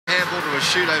ball to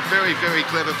Rashudo. Very, very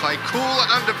clever play. Cool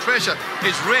under pressure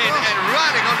is Red, and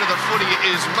running onto the footy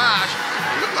is Marsh.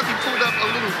 It looked like he pulled up a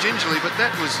little gingerly, but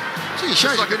that was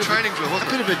just like a training drill,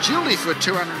 wasn't it? A bit of agility for a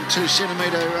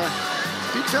 202-centimetre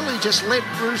big fella. He just led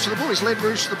Roos to the ball. He's led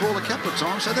Roos to the ball a couple of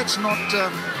times, so that's not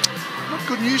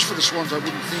good news for the Swans. I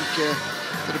wouldn't think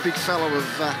that a big fellow of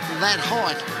that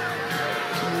height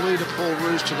can lead a Paul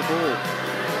Roos to the ball.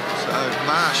 So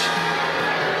Marsh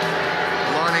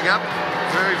lining up,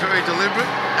 very, very deliberate.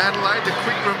 Adelaide, the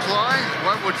quick reply.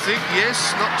 One would think,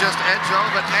 yes, not just agile,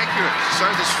 but accurate. So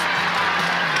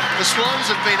the Swans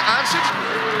have been answered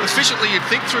efficiently, you'd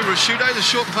think, through Rashudo. The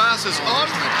short pass is on,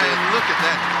 and look at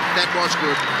that. That was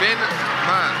good. Ben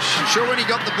Marsh. I'm sure when he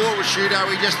got the ball with Rashudo,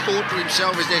 he just thought to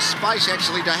himself, is there space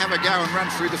actually to have a go and run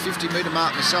through the 50-metre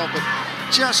mark myself? But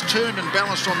just turned and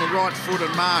balanced on the right foot,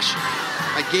 and Marsh,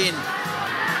 again,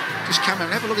 just come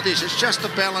in. Have a look at this. It's just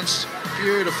a balance.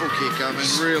 Beautiful kick. I mean,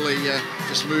 really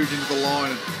just moved into the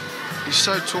line. He's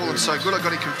so tall and so good. I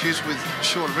got him confused with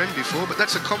Sean Wren before, but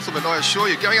that's a compliment, I assure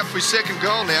you. Going up for his second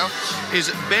goal now is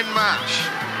Ben Marsh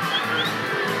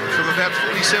from about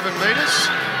 47 metres.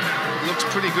 Looks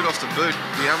pretty good off the boot.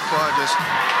 The umpire just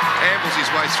ambles his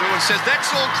way through and says,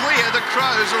 that's all clear. The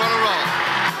Crows are on a roll.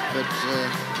 But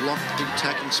blocked big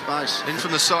attacking space. In from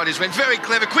the side is Wren. Very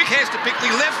clever. Quick hands to Pickley.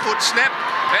 Left foot snap.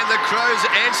 And the Crows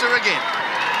answer again.